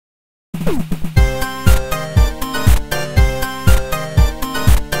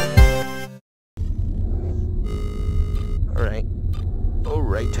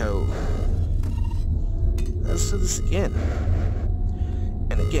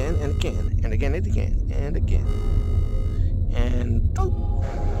again and again and again and again and again. And oh.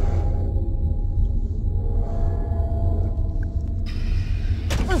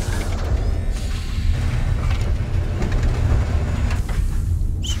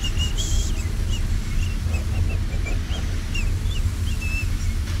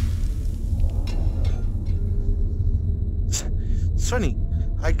 Funny,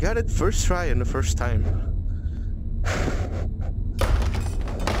 I got it first try and the first time.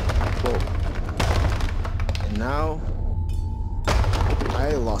 Whoa. And now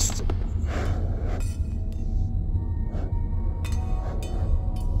I lost it.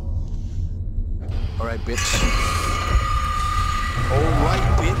 Alright, bitch. Alright,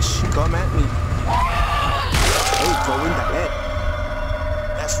 bitch. Come at me. Hey, go in the head.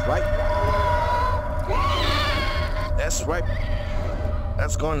 That's right. That's right.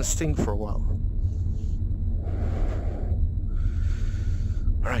 That's gonna sting for a while.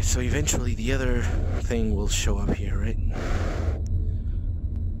 Alright, so eventually the other thing will show up here, right?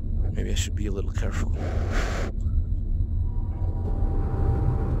 Maybe I should be a little careful.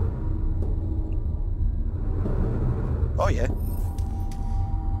 Oh yeah.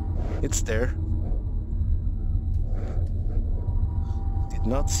 It's there. Did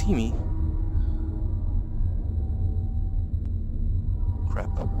not see me. Crap.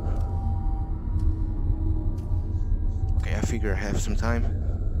 Okay, I figure I have some time.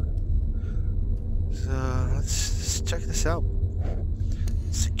 So let's check this out.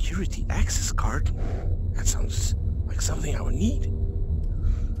 Security access card? That sounds like something I would need.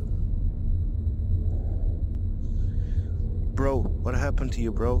 Bro, what happened to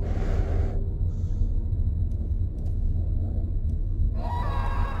you, bro?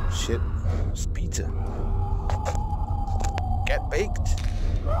 Shit, it's pizza. Get baked.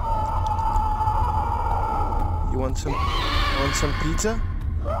 You want some pizza?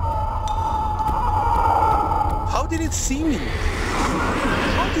 How did it see me?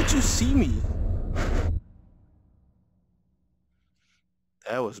 How did you see me?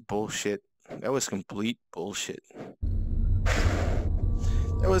 That was bullshit. That was complete bullshit.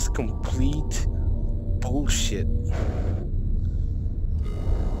 That was complete bullshit.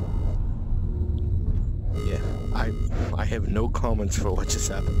 Yeah, I have no comments for what just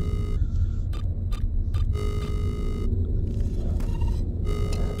happened.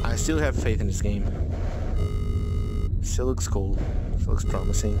 I still have faith in this game. Still looks cool. Still looks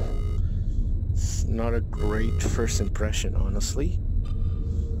promising. It's not a great first impression, honestly.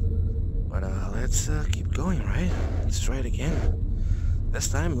 But let's keep going, right? Let's try it again. This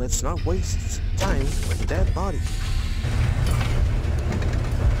time, let's not waste time with that body.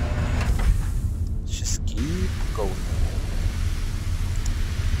 Let's just keep going.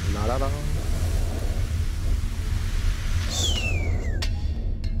 La la la.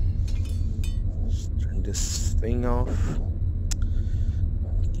 Turn this thing off.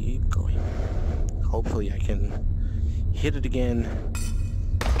 Keep going. Hopefully I can hit it again.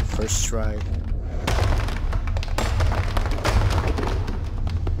 First try.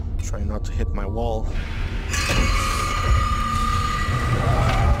 Try not to hit my wall.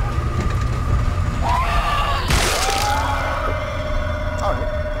 Alright,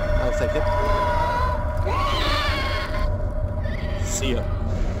 I'll take it. See ya.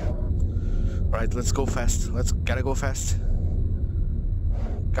 Alright, let's go fast. Gotta go fast.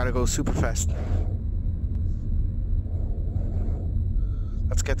 Gotta go super fast.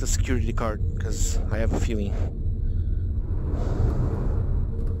 Let's get the security card, because I have a feeling.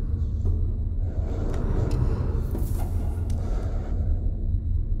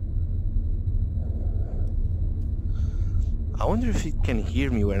 I wonder if it can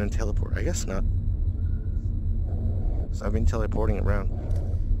hear me when I teleport. I guess not. So I've been teleporting around.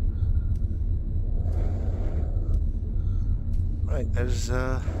 Right, there's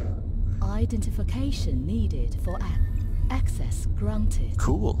identification needed for access granted.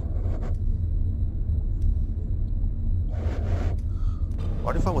 Cool.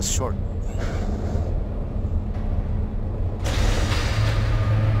 What if I was short?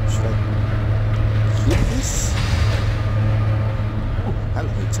 Should I hit this? Ooh,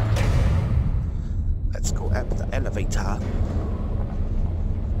 elevator. Let's go up the elevator.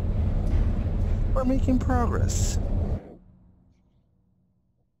 We're making progress.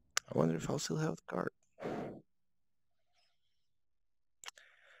 I wonder if I'll still have the card.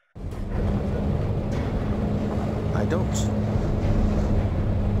 I don't.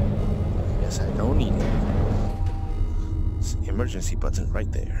 Yes, I don't need it. It's the emergency button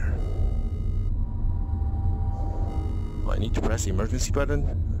right there. Oh, I need to press the emergency button?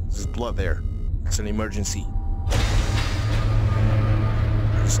 There's blood there. It's an emergency.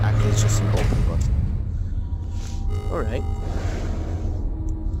 It's actually just an open button. Alright.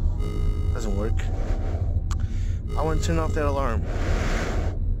 Doesn't work. I want to turn off that alarm.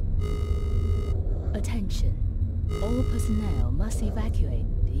 Attention. All personnel must evacuate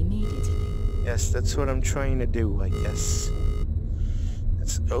immediately. Yes, that's what I'm trying to do, I guess.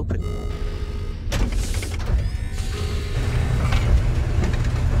 It's open.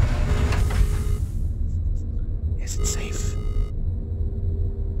 Is it safe?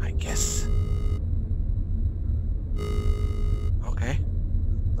 I guess. Okay.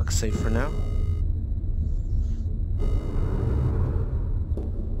 Looks safe for now.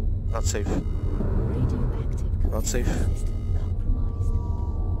 Not safe. Radioactive Not safe. system compromised.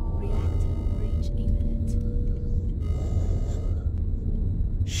 Reactor breach imminent.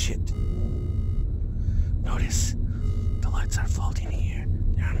 Shit. Notice, the lights are floating here.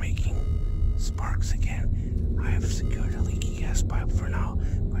 They are making sparks again. I have secured a leaky gas pipe for now,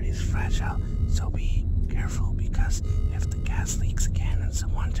 but it's fragile, so be careful because if the gas leaks again and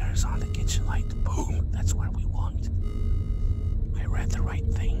someone turns on the kitchen light, boom, that's what we want. I read the right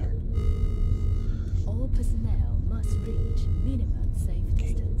thing. All personnel must reach minimum safe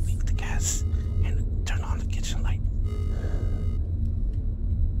Okay, distance. leak the gas and turn on the kitchen light.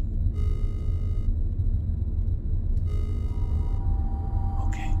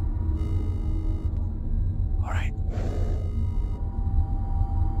 Okay. Alright.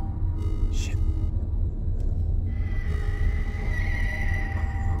 Shit.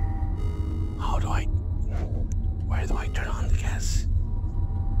 How do I... Where do I turn on the gas?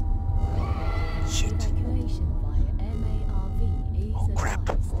 Shit. Evacuation via MARV is Oh, crap.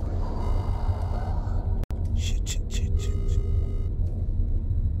 advised. Shit.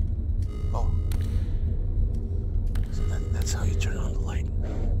 Oh. So that's how you turn on the light.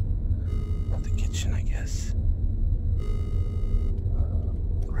 The kitchen, I guess.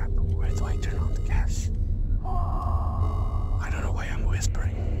 Crap, where do I turn on the gas? I don't know why I'm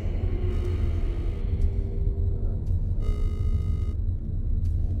whispering.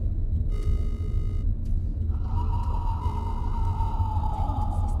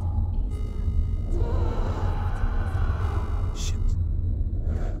 Shit.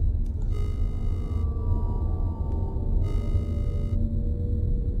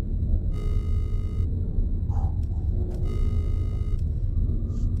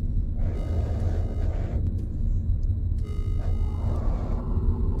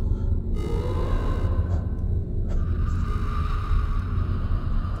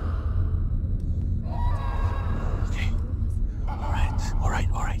 Okay.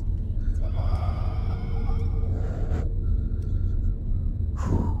 Alright.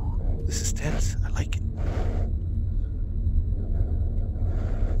 This is tense. I like it.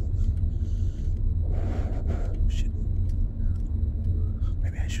 Shit.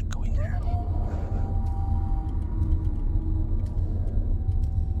 Maybe I should go in there.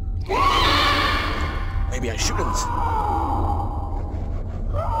 Maybe I shouldn't.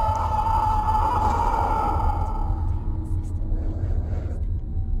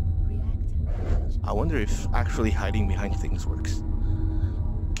 I wonder if actually hiding behind things works.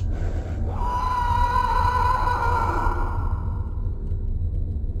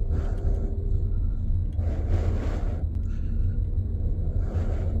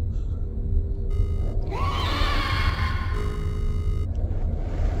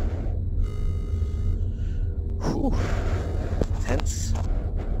 Whew. Tense.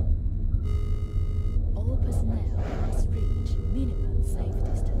 All personnel must reach minimum safe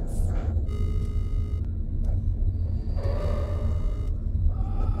distance.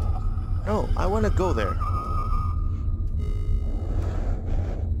 No, I want to go there.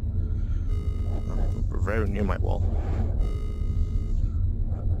 We're very near my wall.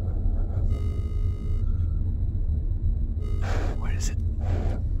 Where is it?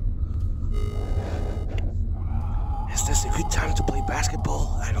 Is this a good time to play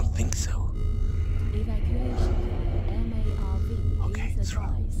basketball? I don't think so. Evacuation via MARV Okay, is it's wrong.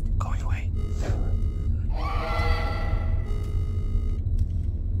 advised. Going away.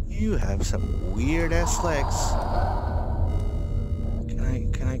 You have some weird ass legs.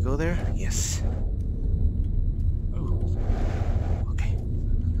 Can I go there? Yes. Ooh. Okay.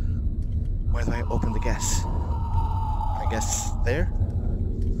 Where do I open the gas? I guess there?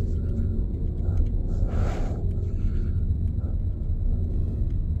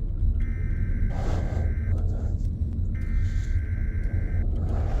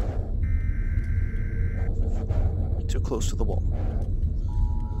 Too close to the wall.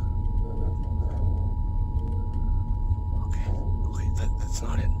 Okay, that's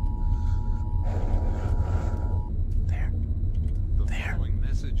not it. There. The following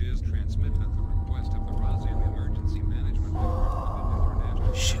message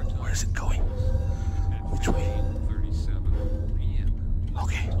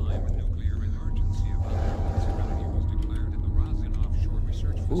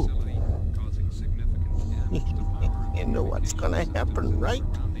Ooh. facility, causing significant damage to power. You know what's gonna happen, right?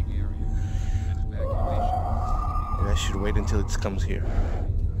 And I should wait until it comes here.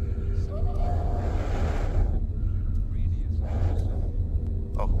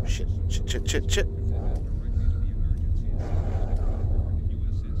 Oh, shit, shit, shit, shit, shit.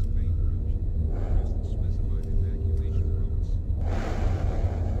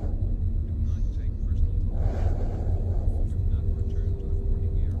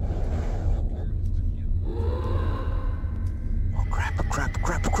 Oh, crap, crap,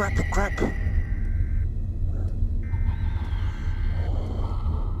 crap, crap, crap.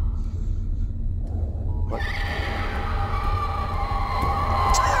 What?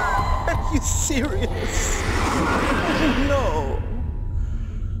 Are you serious? No.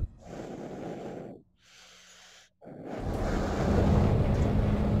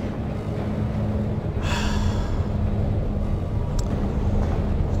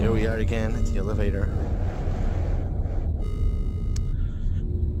 Here we are again at the elevator.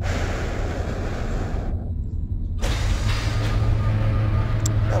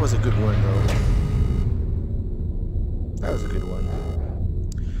 That was a good one, though. That was a good one.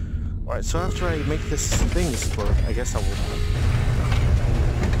 Alright, so after I make this thing explode, I guess I will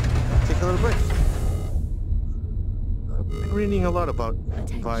take a little break. I've been reading a lot about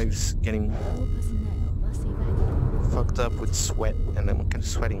Vives getting All personnel must evacuate. fucked up with sweat, and I'm kind of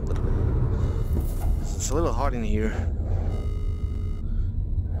sweating a little bit. It's a little hot in here.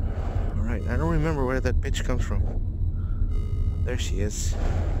 Alright, I don't remember where that bitch comes from. There she is.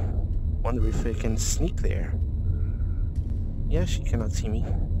 Wonder if I can sneak there. Yeah, she cannot see me.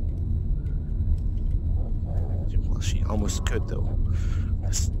 Well, she almost could, though.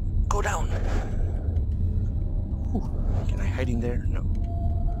 Let's go down. Whew. Can I hide in there? No.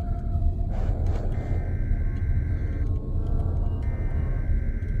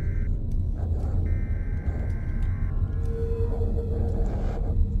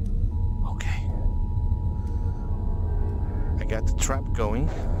 Okay. I got the trap going.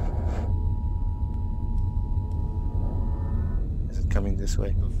 Is it coming this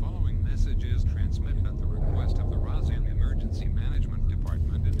way? The following message is transmitted at the request of the Rosian Emergency Management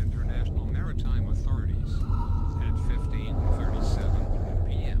Department and International Maritime Authorities. At 15:37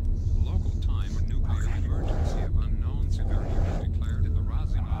 p.m. local time, a nuclear emergency of unknown severity was declared in the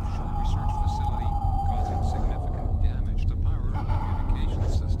Rosian Offshore Research Facility, causing significant damage to power and communication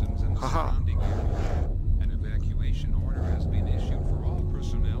systems in the surrounding area. An evacuation order has been issued for all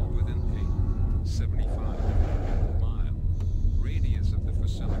personnel within a 75-mile radius of the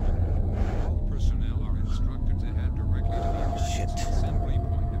facility. All personnel are instructed to head directly to the emergency assembly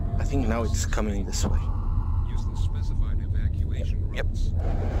point. I think now it's coming this way. Use the specified evacuation Yep. routes. Do not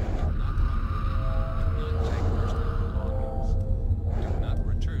run. Do not take personal belongings. Do not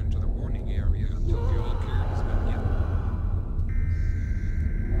return to the warning area until the all clear has been given.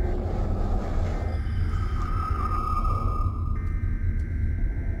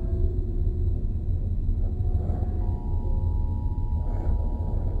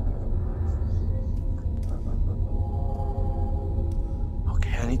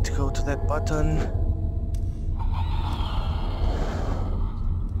 Okay, I need to go to that button.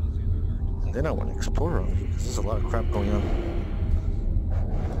 And then I want to explore them, because there's a lot of crap going on.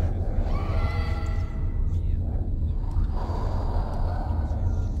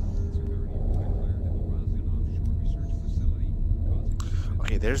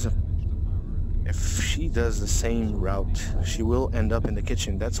 Okay, there's a... If she does the same route, she will end up in the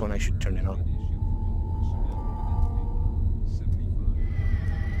kitchen. That's when I should turn it on.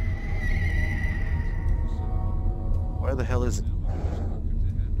 Where the hell is it?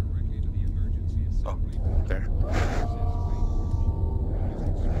 Oh, there.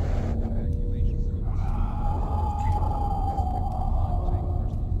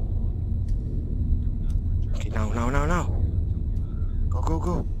 Okay, now. Go, go,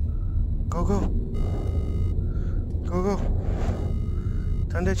 go. Go, go. Go, go.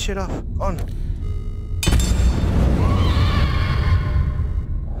 Turn that shit off. On.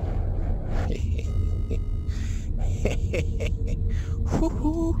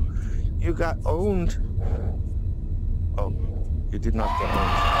 Woohoo! You got owned. Oh, you did not get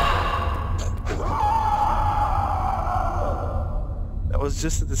owned. That was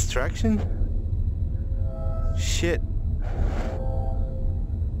just a distraction? Shit.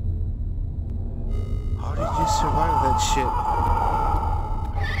 How did you survive that shit?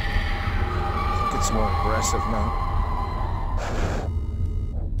 I think it's more aggressive now.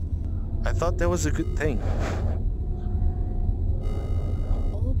 I thought that was a good thing.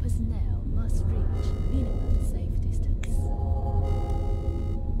 All personnel must reach minimum safe distance.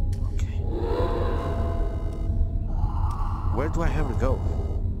 do I have to go?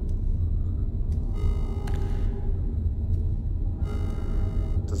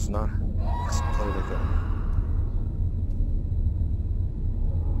 Does not explode again.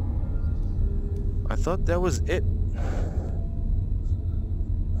 I thought that was it.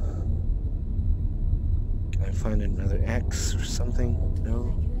 Can I find another X or something?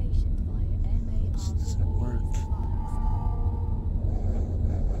 No. This doesn't work.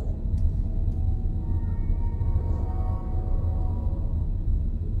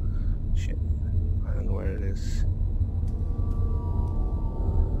 Shit. I don't know where it is.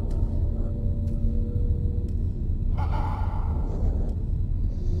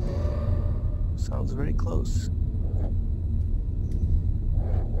 Sounds very close.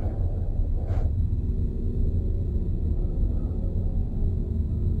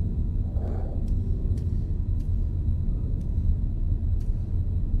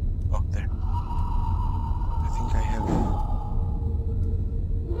 Oh, there. I think I have...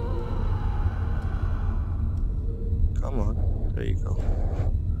 Come on. There you go.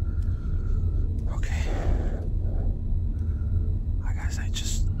 Okay. I guess I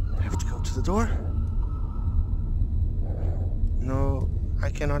just have to go to the door. No, I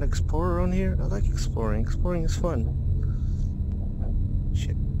cannot explore around here. I like exploring. Exploring is fun.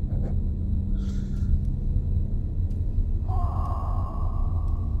 Shit.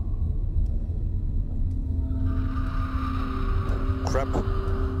 Crap.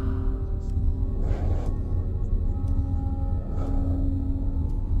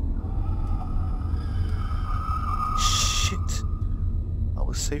 Shit. I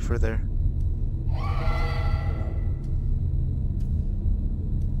was safer there.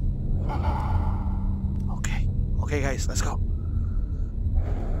 Okay guys, let's go.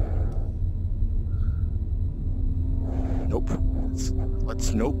 Nope.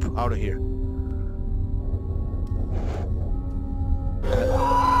 Let's nope out of here.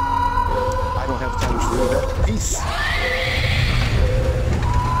 I don't have time to do that. Peace.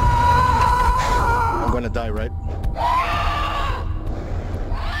 I'm gonna die, right?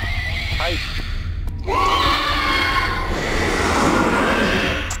 Hi.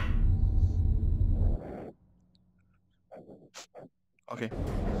 Okay.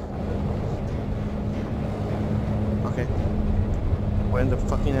 Okay. We're in the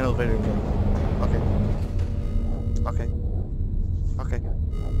fucking elevator again. Okay. Okay. Okay.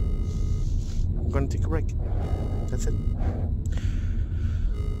 I'm gonna take a break. That's it.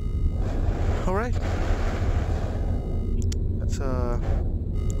 Alright. Let's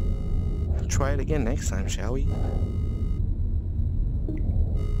try it again next time, shall we?